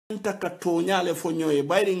taka toñale fo ñoye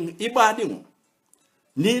bayri ibadingo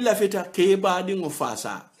ni lafita ke ibadingo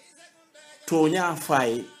fasa toña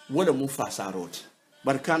fay wala mu fasa roti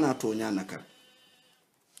barkana toña nakar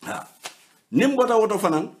ha nimbota woto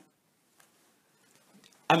fanan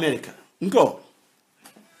America nko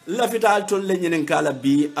lafita altol le ñenen kala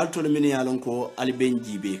bi altol min yalon ko ali ben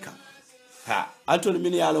jibe kam ha altol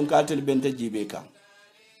min yalon ka tel ben ta jibe kam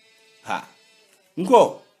ha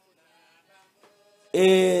nko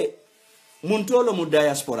muntole mu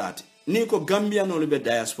diasporate ni ko Gambian ole be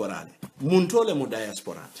diasporate muntole mu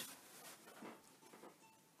diasporate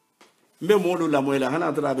mbe modu la moyla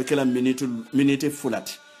hana trabe kala minute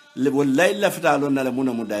fulati le wallahi lafita lon na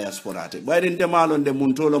muna mu diasporate bayri nde malonde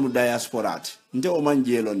muntole mu diasporate nde o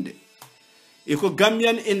manjelonde e ko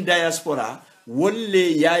Gambian in diaspora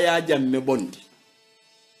wolle yaya jamme bondi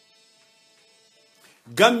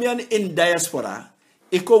Gambian in diaspora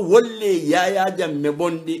iko wolle yaya jamme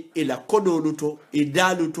bondi ila kodoluto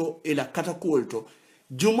idaluto ila katakolto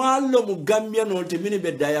jumallo mu Gambian olte mini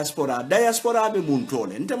be diaspora be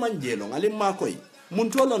muntole nte manjelo ngali makoy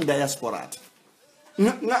muntolon diaspora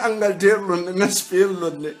nga Angleterre lon nga Spain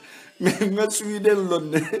lon nga Sweden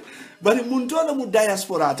lon bari muntole mu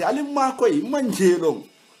diaspora ali makoy manjelo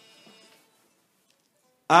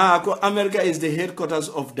ko America is the headquarters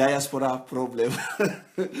of diaspora problem.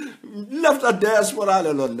 Left at diaspora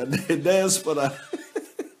alone, diaspora.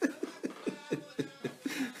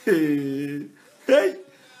 Hey.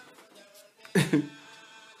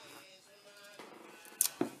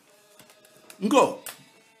 Go.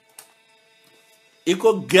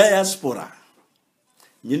 Iko diaspora.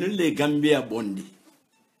 Ñinu le Gambia bondi.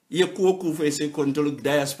 Ye ku fe se control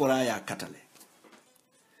diaspora ya katale.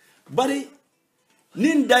 Bari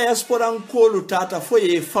nin diaspora kolu tata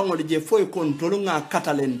foye fangol je foye kontolu nga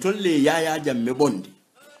katalen tolle yaya jamme bondi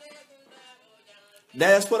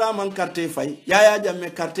diaspora man carte fay yaya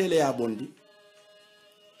jamme carte le ya bondi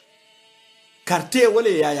carte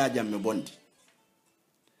wole yaya jamme bondi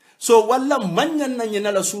so walla manyan na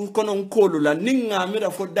nyina la su konon kolu la ninga mira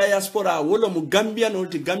fo diaspora wala mu Gambian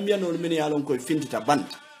olti Gambian ol min yalon koy fintita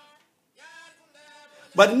banta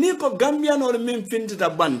bad ni ko Gambian ol min fintita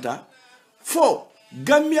banta fo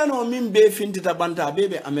Gambian o min be fintita banta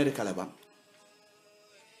bebe America la bam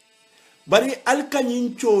bari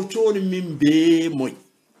alkanyin chocho min be moy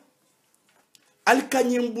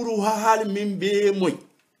alkanyin buru ha hal min be moy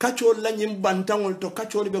kachol la nyim bantangol to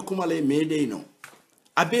kachol be kumale mede no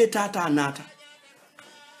abe tata nata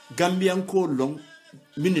Gambian ko long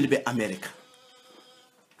min be America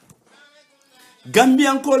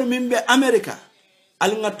Gambian ko min be America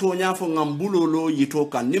al nga tonya fo ngam bulolo yito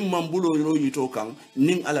kan nim man bulolo yito kan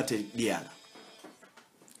nin alate diala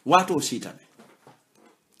wato sitabe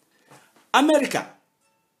America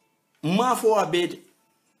ma fo abede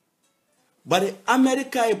bare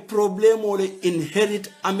America e problemo le inherit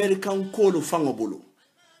American ko fango bulo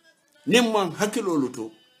nim man hakilo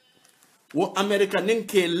luto wo America nin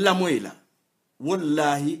ke lamoyla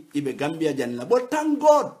wallahi ibe Gambia janna bo thank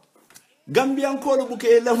God Gambian kolo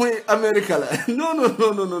buke la moy America la no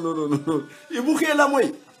ibuke la moy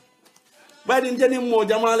badi njani mo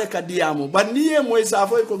jamale kadiyamo bandiye moy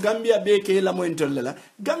safo ko Gambia be ke la moy ntolla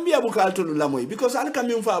Gambia buka altolu la moy because al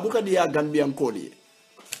kamim fa buka diya Gambian koli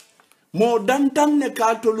mo dantan ne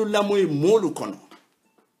kaltolu la moy molu kono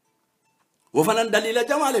wo fanan dalila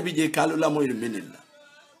jamale bije kalu la moy minilla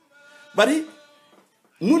bari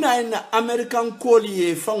muna ina American koli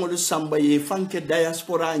ye fangolu samba ye fanke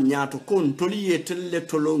diaspora nyato kon toli ye telle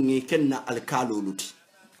tolo ngi kenna alkalo luti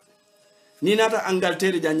ni nata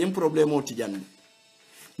Angleterre jan nyim problemo ti janne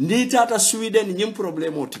ni tata Sweden nyim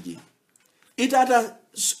problemo ti ji itata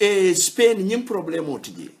Spain nyim problemo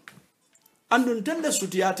ti ji andun telle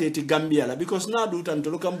sutiyate ti Gambia la because na du tan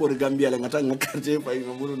tolo kambore Gambia la ngata ngakarte fay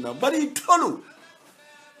ngomunu na bari tolu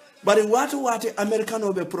bari watu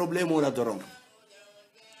Americano be problemo la doron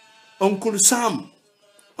Uncle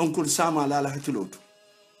Sam ala hakilotu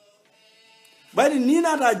bari ni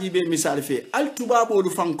na ta jibe misal fe al tubabo lu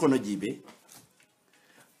fankono jibe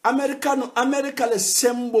America le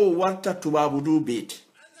sembo warta tubabo du beti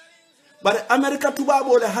bari America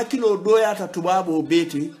tubabo le hakilo doyata tubabo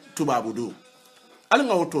beti tubabo du al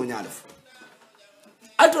nga woto nyalef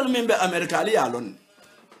atol membe America ali yalon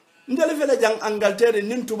ndele fele jang Angleterre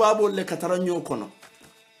nin tubabo le kataranyo kono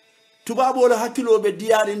tubabo la hakilo be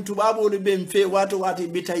diarin tubabo le be mfe wati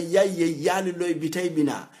bitay yayye yali loy bitay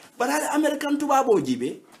bina bara American tubabo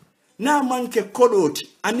jibe na manke kodoti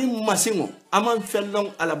ani masingo aman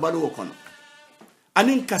fellon ala balu kono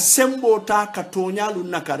anin ka sembo ta ka toñalu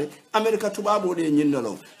nakare america tubabo de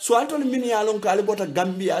nyindolo so altol min yalon ka ali bota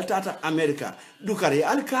gambia altata america dukare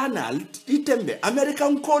al kanal itembe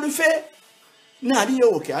american ko lu fe nali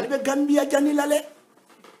yo ke ali be gambia janilale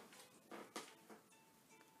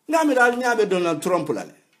ngamiral nyaabe Donald Trump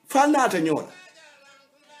lale falnata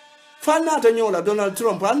nyola Donald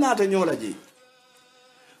Trump falnata nyola ji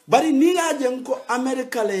bari ni ajen ko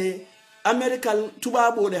america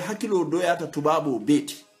tubabo de hakilo doyata tubabo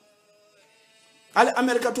beti al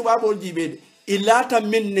america tubabo jibede ilata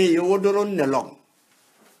minne yodoron ne long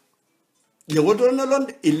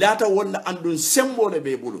ilata wonna andun sembole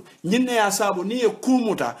be bulu nyinne ya sabu ni e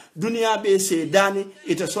kumuta dunia be se dani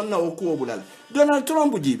ita sonna o ko bulal Donald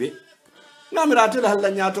Trump jibe ngamirate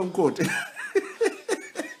halla nyaton kote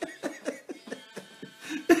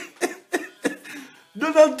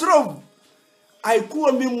Donald Trump ay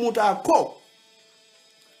kuwa mimuta ko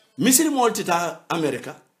misiri moltita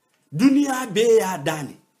America dunia be ya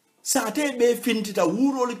dani sate be fintita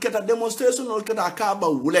wurol keta demonstration ol keta kaba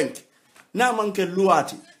wulenk na manke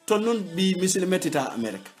luati to nun bi misiri metita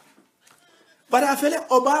America bara fele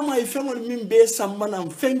Obama e fengol min be sammana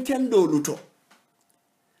fenkendo luto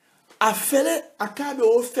afele akabe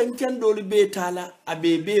o fenkendo be tala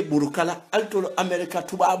abebe burukala altolo America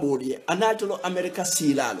tubabodi anatolo America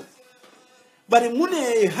silalo bari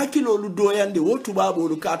mune hakilo lu doyande wo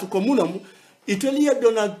tubabolu katu ko munamu Italia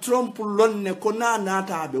Donald Trump lonne ko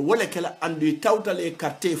nata be wala kala andu tawtale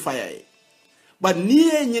carte fayaye ba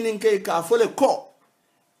niye nyinin kay ka fole ko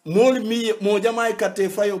mol mi mo jama carte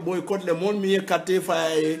fayo boycott le mol mi carte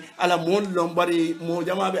fayaye ala mon lombari mo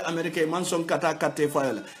jama be America man son kata carte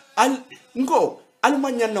fayaye al ngo al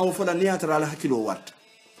manyanna wo fola niatra ala hakilo wat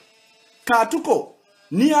katuko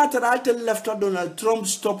ni ataralte lefta Donald Trump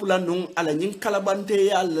stop la nun ala nyin kalabante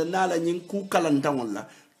yalla na ala nyin ku kalantangol la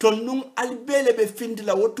ton nun albele be findi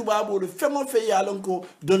la wotu babo do femo fe yalon ko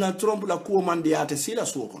Donald Trump la ku mandiate sila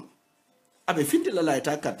sokon abe findi la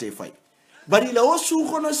laita kate fay bari la o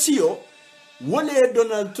sukono sio wole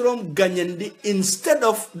Donald Trump gagnendi instead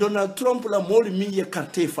of Donald Trump la moli mi ye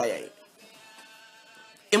kate fay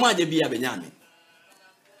imaje biya be nyame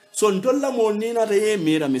so ndolla mo nina re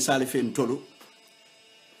mira misali fe ntolo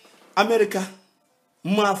America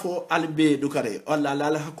mafo albe dukare wala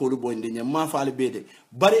la hakolu bonde nya mafo albe de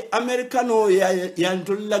bari americano ya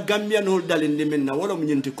ntolla gambia no dalinde minna wala mu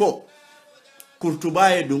nyinti ko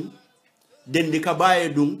kurtubaye dum dendika baye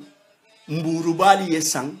dum mburu bali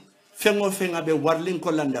yesang fengo fenga be warlin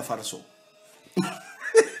ko landa farso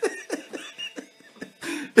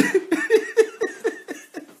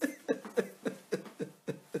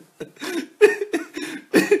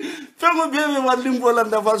bebe wadlim bolan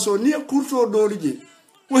da falso ni kurto dolije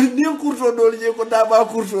woni ni kurto dolije ko daba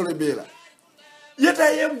kurto le bela yeta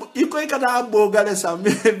yem ikoy kata bogale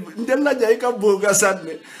sambe ndella jay ka boga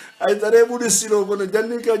sanne ay tare bu de silo ko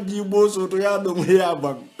janni ka jibo so to ya do ya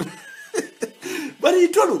bang bari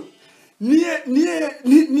tolu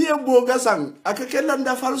ni boga sang aka kelan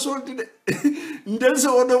da falso de ndel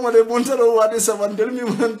so odo mo de montaro wadi sabandel mi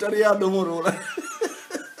montar ya do mo rola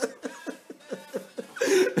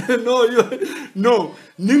no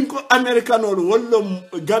ninko americano wollo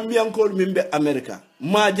gambian ko mimbe america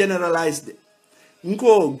ma generalized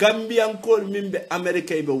nko gambian ko mimbe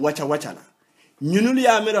america be wacha la nyunul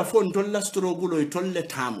ya mera fon tolla strogulo tolle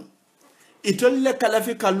tamu itolle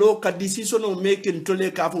kalafi kalo ka decision o making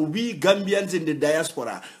tolle ka fo we Gambians in the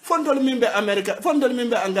diaspora fon tol mimbe america fon tol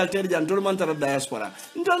mimbe Angleterre jan tol man tara diaspora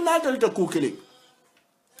ndol natal to kukili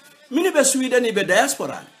mini be Sweden be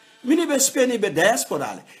diaspora mini be Spain be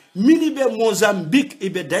diaspora mini be Mozambique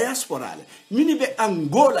be diaspora mini be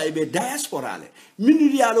Angola be diaspora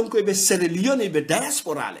mini yalon ko be Sierra Leone be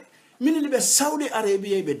diaspora mini be Saudi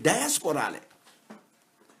Arabia be diaspora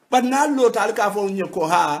but na lo tal ka fo nyako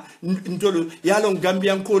ha ndolu yalon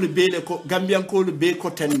Gambian ko be le ko Gambian ko be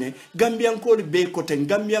ko tenne Gambian ko be ko ten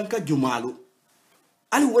Gambian ka jumalu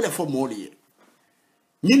ali wala fo moli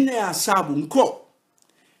nyinne ya sabu nko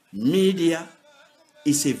media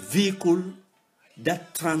is a vehicle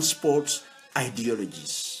that transports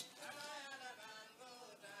ideologies.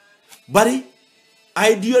 Bari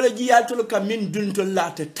ideology yatolo ka min dunto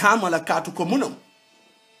late tamala katu komuno.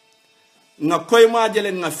 Nga koyma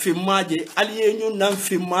jele nga fimaje aliyenyu nan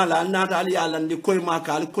fimala nata ali alandi koyma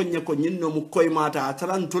ka ali konye ko nyinno mu koyma ta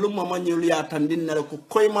ataran tulum mama nyulu ya tandin na ko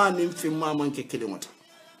koyma nim fimma manke kilimota.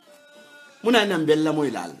 Muna nan bella moy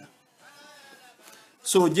lalla.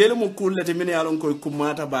 So jele mu kullete min yalon koy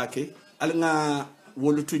kumata bake al nga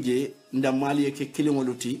wolutuje ndamali yake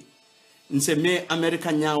kilimoluti nse me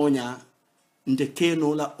America nyaonya nde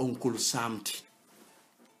keno la onkul samti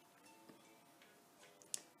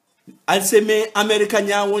al seme America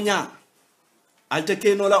nyawo nya al te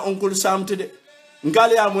keno la oncle samte de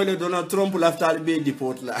ngale ya moyle Donald Trump laftal be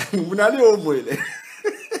deport la munali o moyle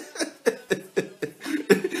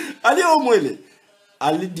ali o moyle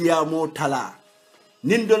ali diamo tala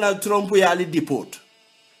nin Donald Trump ya ali deport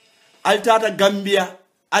al tata Gambia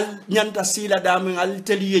al nyanta sila damin al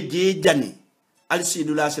teliye je jani al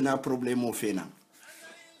sidula sena problème fena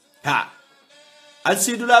ha al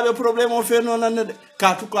sidula be problème feno nan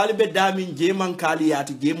ka to ko ali be damin je man kali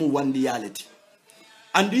yati je mu wandi yaleti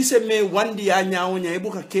andi se me wandi ya nyaawo nya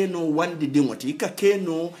ibuka keno wandi dingoti ka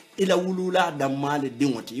keno ila wulula damale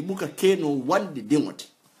dingoti ibuka keno wandi dingoti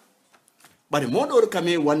bare modor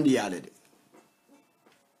kame wandi yalede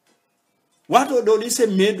wato do lise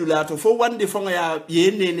medula to fo wandi fonga ya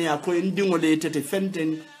yenene ya ko ndingole tete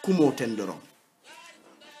fenten kumo tendoro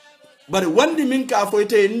bare wandi min ka fo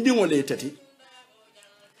ite ndingole tete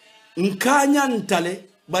nkanyan tale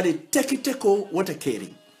bare tekite ko wata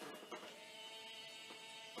kering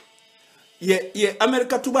ye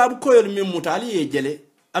America tubabu koyol min mutali ye jele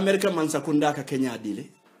America man sakunda ka Kenya dile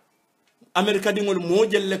America dingol mo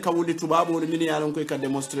jelle kawuli tubabu wol min yalon koy ka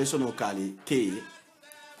demonstration o kali keye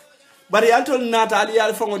bari yaltol natali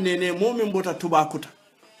yal fango nene mo min bota tubakuta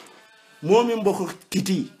mo min boko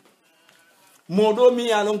kiti modo mi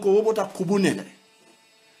yalon ko wobota kubunele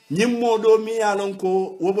nyim modo mi yalon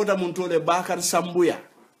ko wobota muntole Bakar Sambuya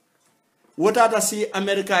wotata si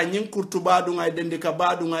America nyin kurtu badu ngay dendika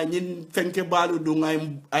badu ngay nyin fenke balu du ngay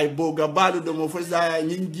ay boga balu do mo fosa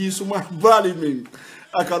nyin gisuma bali min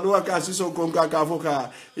akalu akasiso konka kafoka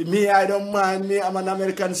me I don't mind me I'm an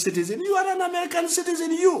American citizen you are an American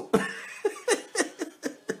citizen you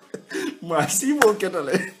masi mo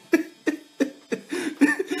ketale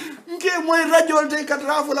nke moy radio te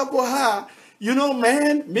katrafo la ko ha you know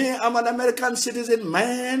man me I'm an American citizen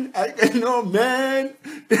man I know man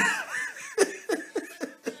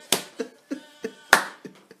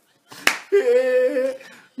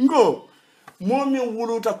ngo momi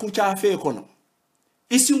wuluta kucha fe kono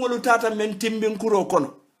isi ngolu tata men timbin kuro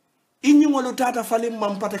kono inni ngolu tata falim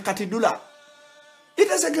mampata katidula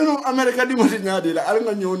ita sekeno America di moti nyadi la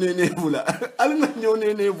alanga nyone ne bula alanga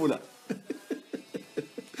nyone ne bula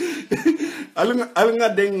alanga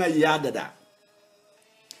denga yadada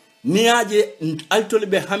niaje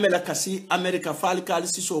altolbe hamela kasi America falka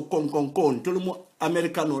alisiso kon tolmo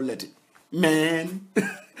America no leti man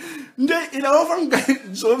nde ila wafanga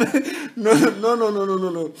so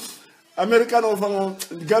no American ofan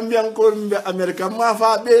Gambian ko mbe America ma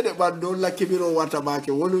fa be de baddo la kibiro wata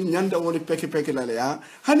bake wolu nyanda wolu peke la ya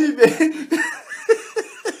hani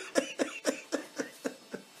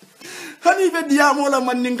be diamo la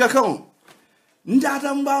man ninga kan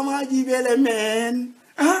ndata mbama jibele men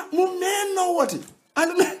mu men no wati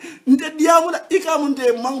alna nde diamo la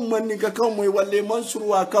ikamunte man ninga kan moy walle man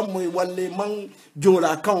surwa kan moy walle man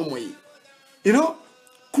jola kan moy you know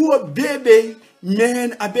ko bebe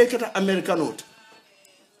men abekata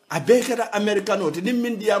Americanot ni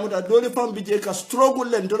min diamo da dole fam bije ka struggle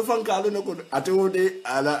len dole fam ka alone ko atewode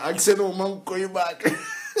ala akseno man koy back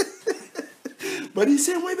but he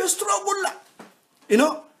say we be struggle la you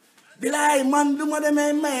know bilay man duma de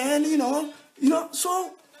man you know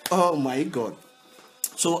so oh my god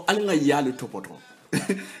so alanga yalu topoto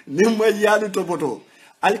nimma yalu topoto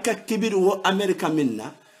alka kibir wo America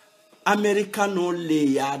minna Americano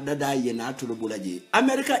le ya dada yena to bulaji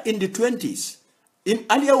America in the 20s in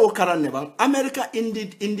aliya wo karanne bang America in the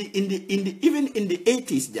even in the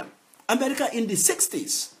 80s jam America in the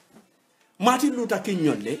 60s Martin Luther King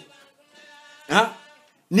nyolle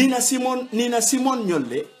Nina Simon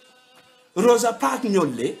nyolle Rosa Parks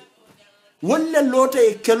nyolle wolle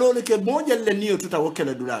lote kelole ke mojelle niyo tuta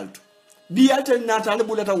wokela dulalto bi altel natal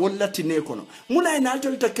bulata wollati ne kono muna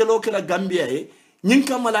natal ta kelo kala Gambia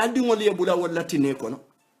nyinka maladi ngol yebula wollati ne kono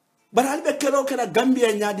baral be kelo kala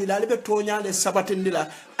Gambia nyaadi la be tonya le sabatindila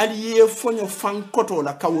ali ye fonyo fankoto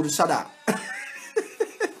la kawur sada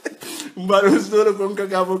mbaro solo kon ka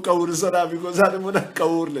gabo kawur sada bi ko sade mo da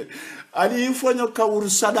kawurle ali fonyo kawur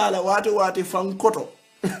sada la wati fankoto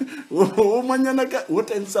o manyana ka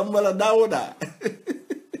woten sambala dawoda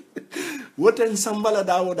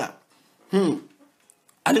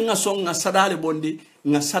ali nga song nga sadale bondi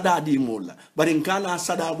nga sada di mola bari nkana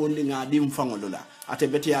sada bondi nga dim fangolola ate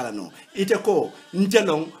beti yala no ite ko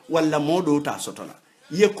ntelong wala modo ta sotola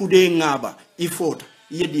ye kude ngaba ifota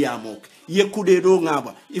ye diamok ye kude do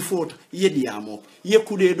ngaba ifota ye diamok ye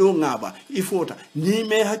kude do ngaba ifota ni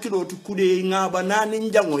me hakilo to kude ngaba nani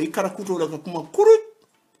njango ikara kutola ka kuma kuru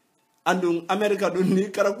andung America don ni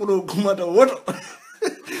kara kudo kuma ta woto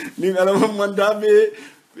ni ngala mandabe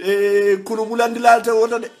kulu bulandilata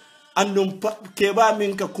woto de andum keba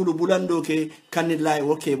min ka kulubulando ke kanilai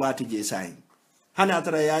wo keba tije sai hana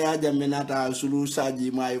tara ya jamme nata sulu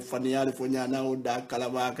saji mai faniyal fo nyana o da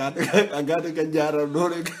kalaba ka agata ka jara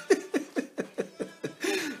dole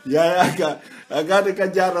agata ka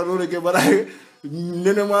jara dole ke bara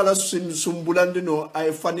nene mala sumbulandi no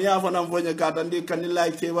ay faniya fana fonya katandi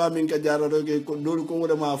kanilai keba min ka jara dole ke dole ko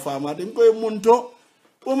wala ma fama din ko munto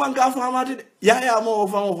o man ka famati ya mo o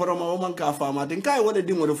famo foroma o man ka famati kai wala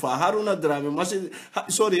dingo fa haruna drame masi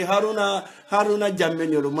haruna jamme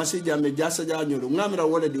nyoro masi jamme jasa ja nyoro ngamira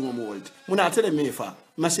wala dingo mo wolti muna tele mefa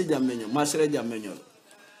masi jamme nyoro masire jamme nyoro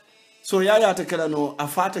so ya ta kala no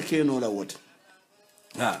afata keno la wot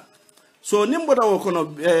ha so nimbo da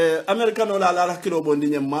wokono america no la kilo bondi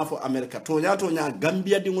nyam mafo america to nya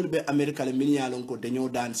gambia dingol be america le min yalon ko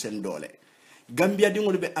daño dan sen dole Gambia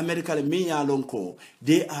dingol be America le min yalon ko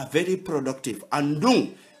they are very productive andung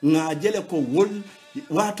nga jele ko wol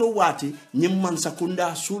wato wati nyimman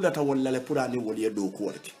sakunda sulata walla le purani wol ye do ko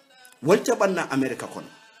worki wolta banna America kon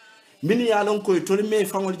min yalon ko to me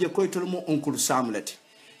fangol je ko to mo onkul samlati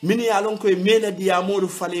min yalon ko mela diya modu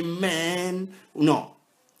fali men no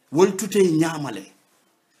wol tute nyamale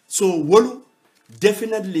so wolu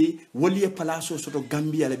definitely woli palaso soto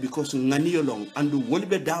Gambia le because ngani long andu woli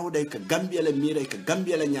be dawda ka Gambia le mira ka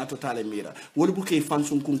Gambia le nyato tale mira woli bu kay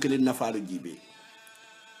fansun kunkele nafaru jibe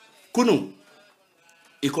kunu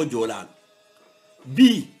iko jolal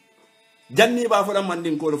bi janni ba fala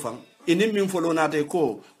mandin ko fam inin min folo nate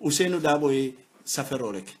ko Usainu Dabo e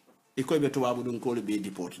safero rek iko be tubabu dun ko be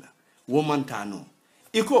deport la wo mantano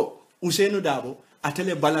iko Usainu Dabo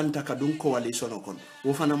atele balanta ka dun ko wali sono kon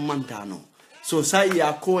wo fana mantano so sai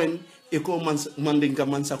ya koen eko mandinka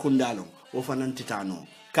mansa kundalo o fanan titano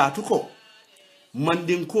katuko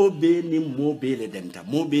mandinko be ni mo be le denta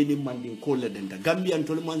mo be ni mandinko le denta gambian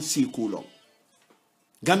to man sikulo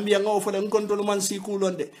gambia ngo folen kontol man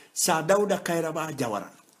sikulo de sa dawda kayraba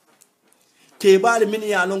jawara ke bal min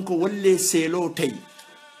ya lon ko wolle selo tay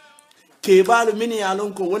ke bal min ya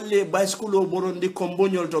lon ko wolle baskulo borondi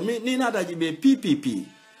kombonyol to ni nada jibe PPP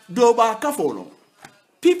do ba kafolo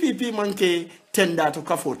PPP manke tenda to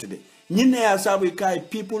kafote de nyine ya sabu kai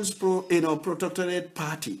People's Protectorate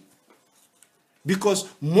Party because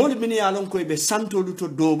mol mini alon ko be santo luto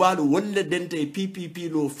dobalu wolle dente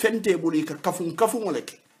PPP lo fente buli ka kafun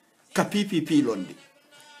moleke ka PPP londi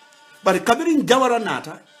bari kabirin jawara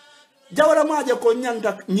nata jawara maje ko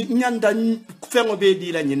nyanda fengo be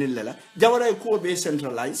di la nyine lela jawara ko be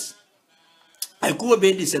centralize ay ko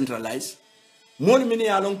be decentralize mol mini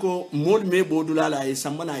alon ko mol me bodula la e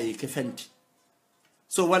sambana e ke fenti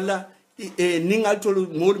so wala ningal tolu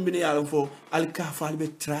mol mini alon fo al ka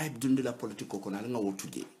falbe tribe dundi la politiko ko na nga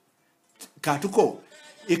wotuje katuko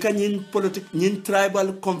e ka nyin politique nyin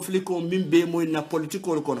tribal conflict ko min be moy na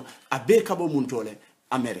politiko ko no abe ka bo muntole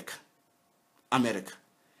America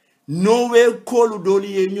Norway kolu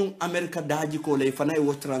doli ye nyun America daji ko le fanay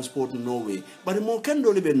wo transport Norway bari mo ken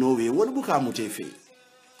doli be Norway wala bu ka mute fe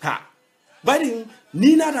ha bari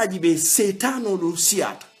ni na raji be setano lu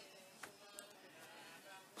siata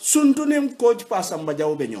suntu nem koji pasamba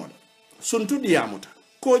jaw be nyola suntu diamuta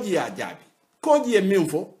koji ya jabi koji e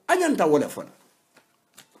minfo anyanta wala fona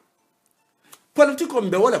politiko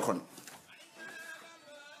mbe wala kon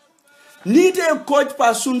ni te koji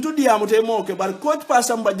pa suntu diamuta mo ke bar koji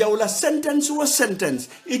pasamba jaw la sentence was sentence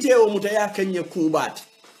ite o muta ya kenye kubati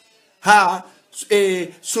ha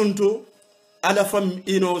suntu ala fam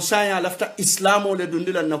saya lafta islamo le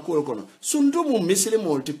dundila na ko kono sundu mu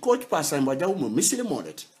muslimo ti coach pasam ba jaw mu muslimo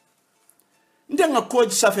le ndenga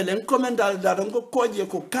coach safelen commental da ngo coach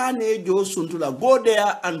ko kane jo sundu la go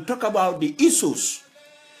there and talk about the issues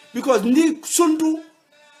because ndi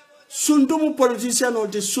sundu mu politician or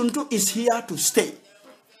the sundu is here to stay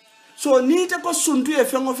so ni te ko suntu e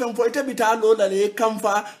fengo fo ite bita lola le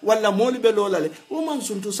kamfa wala moli be lola le o man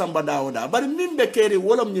suntu samba dawoda bari mimbe kere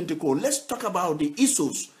wala mnyinti ko let's talk about the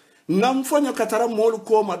issues ngam fonyo katara molu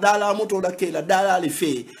ko ma dala moto da kela dala le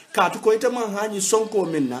fe ka to ko ite man hani sonko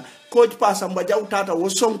minna coach pasamba jawtata wo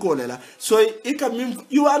sonko lela so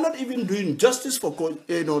you are not even doing justice for coach,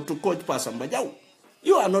 to coach pasamba jaw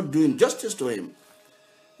you are not doing justice to him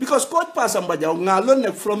because coach pasamba jaw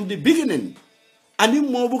ngalone from the beginning ani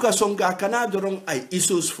mobuka songa kana dorong ay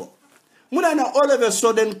issues for muna na all of a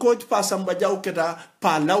sudden coach pasamba jaw keta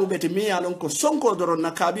pa lawbe te mi alon ko sonko doron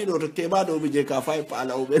na kabilo to keba do bije ka fay pa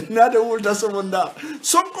lawbe na de wulta somonda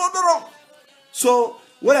sonko doron so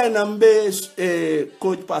wala nambe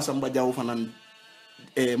coach pasamba jaw fanan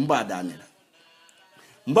mba danela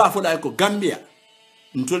mba fola ko Gambia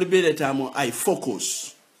ntole bele tamo ay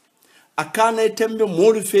focus akana tembe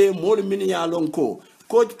molu fe molu mini alon ko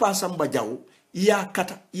coach Pasamba Jaw ya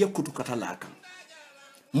kata ya kutu kata laka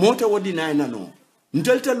mota wodi na no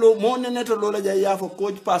ntelta lo mo neneta lo la ja fo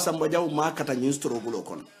coach Pasamba Jaw ma kata nyinstro bulo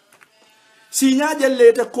kon si nyaaje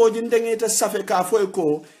leta coach ndengeta safe ka fo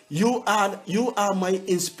ko you are my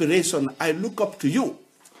inspiration, I look up to you.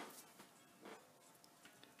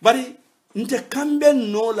 Bari nte kambe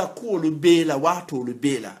no la ko lu bela wato lu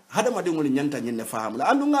bela hada ma de ngol nyanta nyenne fahamla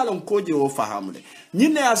andu ngalon koje o fahamle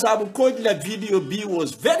nyinne asabu koje la video B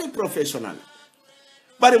was very professional.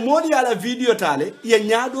 Bari modi ala video tale ya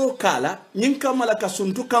nyado kala nyinka malaka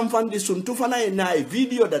suntu kamfandi suntu fana na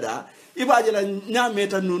video dada ibaje la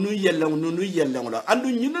nyameta nunu yellang la andu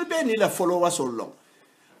nyinne be ni la followers olong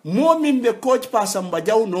mo mimbe coach Pasamba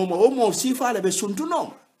Jaw no mo mo sifa le be suntu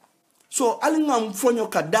no. So alingam fonyo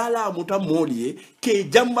kadala muta molie ke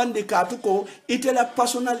jambande katuko ite la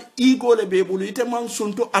personal ego le bebulu ite man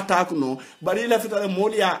suntu attack no bari la fitale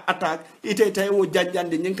molia attack ite tayo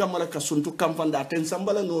janjande nyinka malaka suntu kamfanda ten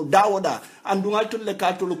sambala no dawoda andungal tulle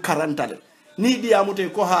katulu karantale ni dia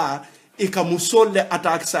mute ko ha ika musolle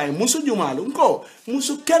attack sai musu jumalu nko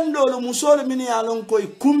musu kendolo musole mini yalon ko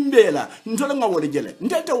kumbela ntolo nga wole jele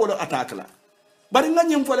ndete wolo attack la bari nga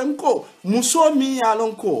nyim fole nko muso mi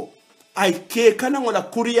yalon ko ay ke kana ngola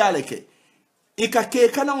kuriyale ke ika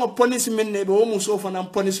ke kana ngo ponis minne be o muso fana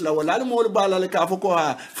ponis la wala mo bala le ka foko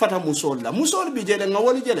ha fata musol la musol bi jele nga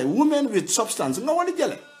woli jele women with substance nga woli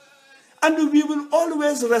jele and we will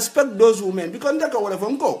always respect those women because ndaka wala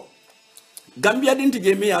fonko Gambia dinti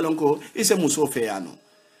je mi yalon ko ise muso fe yano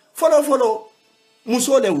follow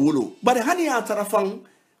muso le wulu bare hani ya tarafan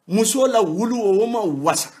muso la wulu o ma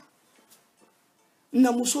wasa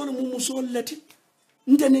na muso le muso leti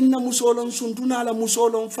ndeni na musolon suntuna la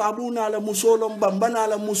musolon fabuna la musolon bambana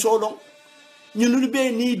la musolon nyunu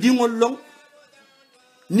be ni dingol long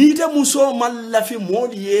ni te muso malla fi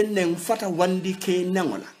modi yenen fata wandi ke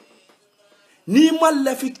nangola ni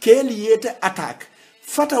malla fi keli yete attack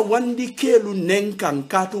fata wandi kelu nenkan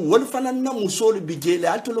katu wol fanan na musolu bijele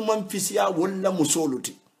atolu man fisiya wala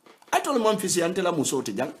musoluti atolu man fisiya antela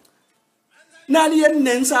musoti jang nali yen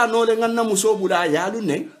nensa no le nganna musobula yalu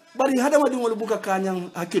nen bari hada wadi ngol buka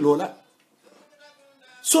kanyang hakilola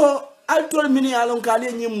so altol mini alon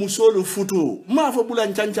kale nyi musolu futu ma fa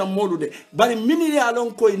bulan chancha molude bari mini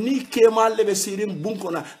alon koy ni ke malle sirim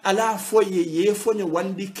bunkona ala foye ye fonyo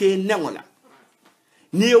wandi ke nengola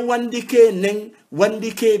ni wandi ke nen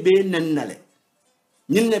wandi ke be nennale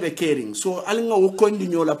nyinne be caring so alinga wokondi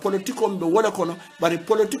nyola politiko mbe wala kono bari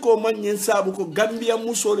politiko man nyen sabu ko Gambia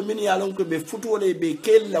musol min yalon ko be futole be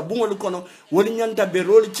kella bungol kono woni nyanta be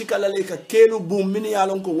roli cikala le ka kelu bum min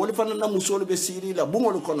yalon ko woni fanana musol be siri la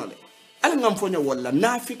bungol kono le alinga fonyo wala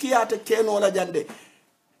nafikiyata keno la jande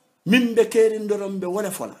min be caring dorom be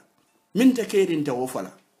wala fola min te caring te wo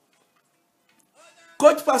fola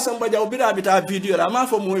coach Pasamba Jaw bira bita video la ma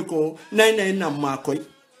fo moy ko nay nam ma koy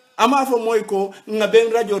ama fo moy ko nga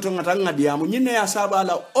ben radio to ngata ngadiamu nyine ya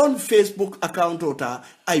sabala on Facebook account ota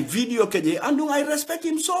I video keje and I respect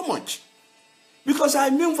him so much because I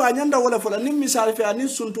mean fa nyanda wala fola nim misal fe anin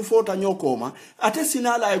suntu fota nyokoma ate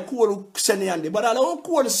sinala ay kuwol seneyande badala o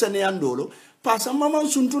kuwol seneyandolo Pasamba man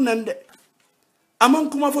suntu nende aman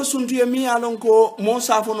kuma fo suntu ye mi alon ko mo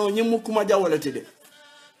safono nyimu kuma jawolete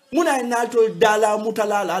muna inato dala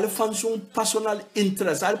mutalala al fanson personal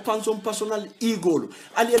interest al fanson personal ego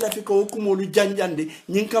ali la fika hukumolu janjande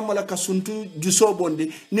nyinka mala ka suntu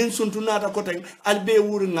jusobonde nin suntu nata koten al be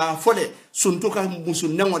wur nga fole suntu ka musu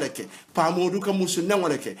nangoleke pa modu ka musu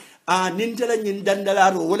nangoleke a nintela nyin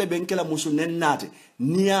dandalaro wala benkela musu nennate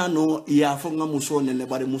niano ya fo nga muso nenne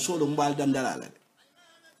bare muso do mbal dandalala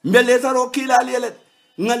mbele taro kila ali ele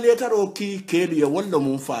ngale taro ki kelu ya wala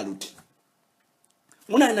mun faluti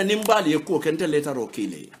muna ina nimbali yeko kente letter o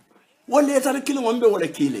kile wala letter kile ngombe wala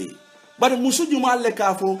kile bari musu jumalle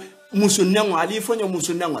kafo musu nengo ali fonyo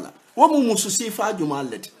musu nengola wo mu musu sifa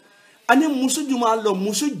jumalle ani musu jumallo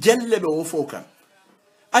musu jelle be wo foka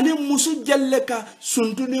ani musu jelle ka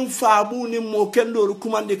suntunin fabu ni mo kendo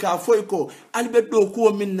kumande ka foy ko albe do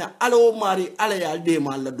ko minna alo mari ala ya de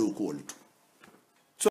malla do ko